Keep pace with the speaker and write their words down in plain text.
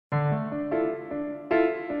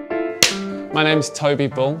My name's Toby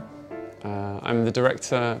Bull. I'm the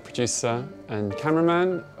director, producer and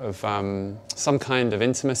cameraman of Some Kind of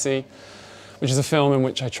Intimacy, which is a film in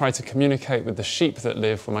which I try to communicate with the sheep that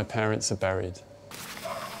live where my parents are buried.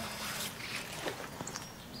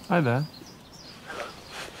 Hi there. Hello.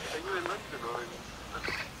 Are you in London or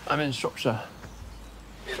in... I'm in Shropshire.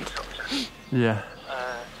 In Shropshire? Yeah.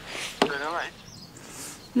 Doing all right?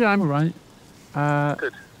 Yeah, I'm all right.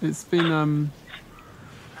 Good. It's been,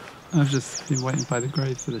 I've just been waiting by the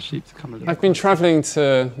grave for the sheep to come. I've been travelling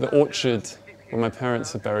to the orchard where my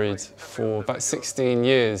parents are buried for about 16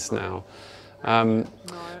 years now.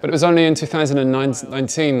 But it was only in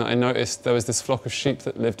 2019 that I noticed there was this flock of sheep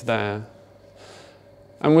that lived there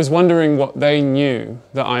and was wondering what they knew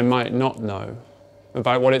that I might not know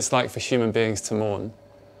about what it's like for human beings to mourn.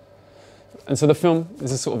 And so the film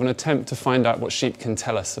is a sort of an attempt to find out what sheep can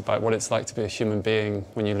tell us about what it's like to be a human being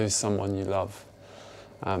when you lose someone you love.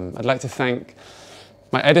 I'd like to thank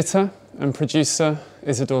my editor and producer,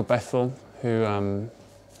 Isidore Bethel, who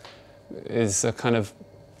is a kind of,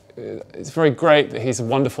 it's very great that he's a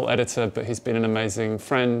wonderful editor, but he's been an amazing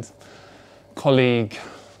friend, colleague,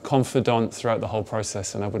 confidant throughout the whole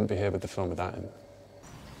process, and I wouldn't be here with the film without him.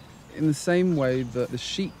 In the same way that the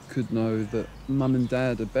sheep could know that Mum and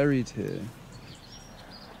Dad are buried here,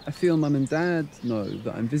 I feel Mum and Dad know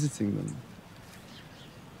that I'm visiting them.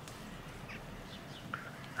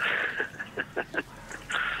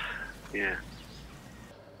 Yeah.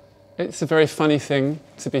 It's a very funny thing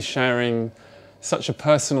to be sharing such a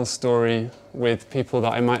personal story with people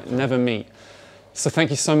that I might never meet. So thank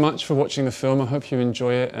you so much for watching the film. I hope you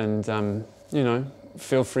enjoy it, and you know,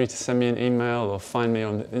 feel free to send me an email or find me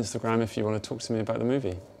on Instagram if you want to talk to me about the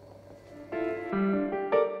movie.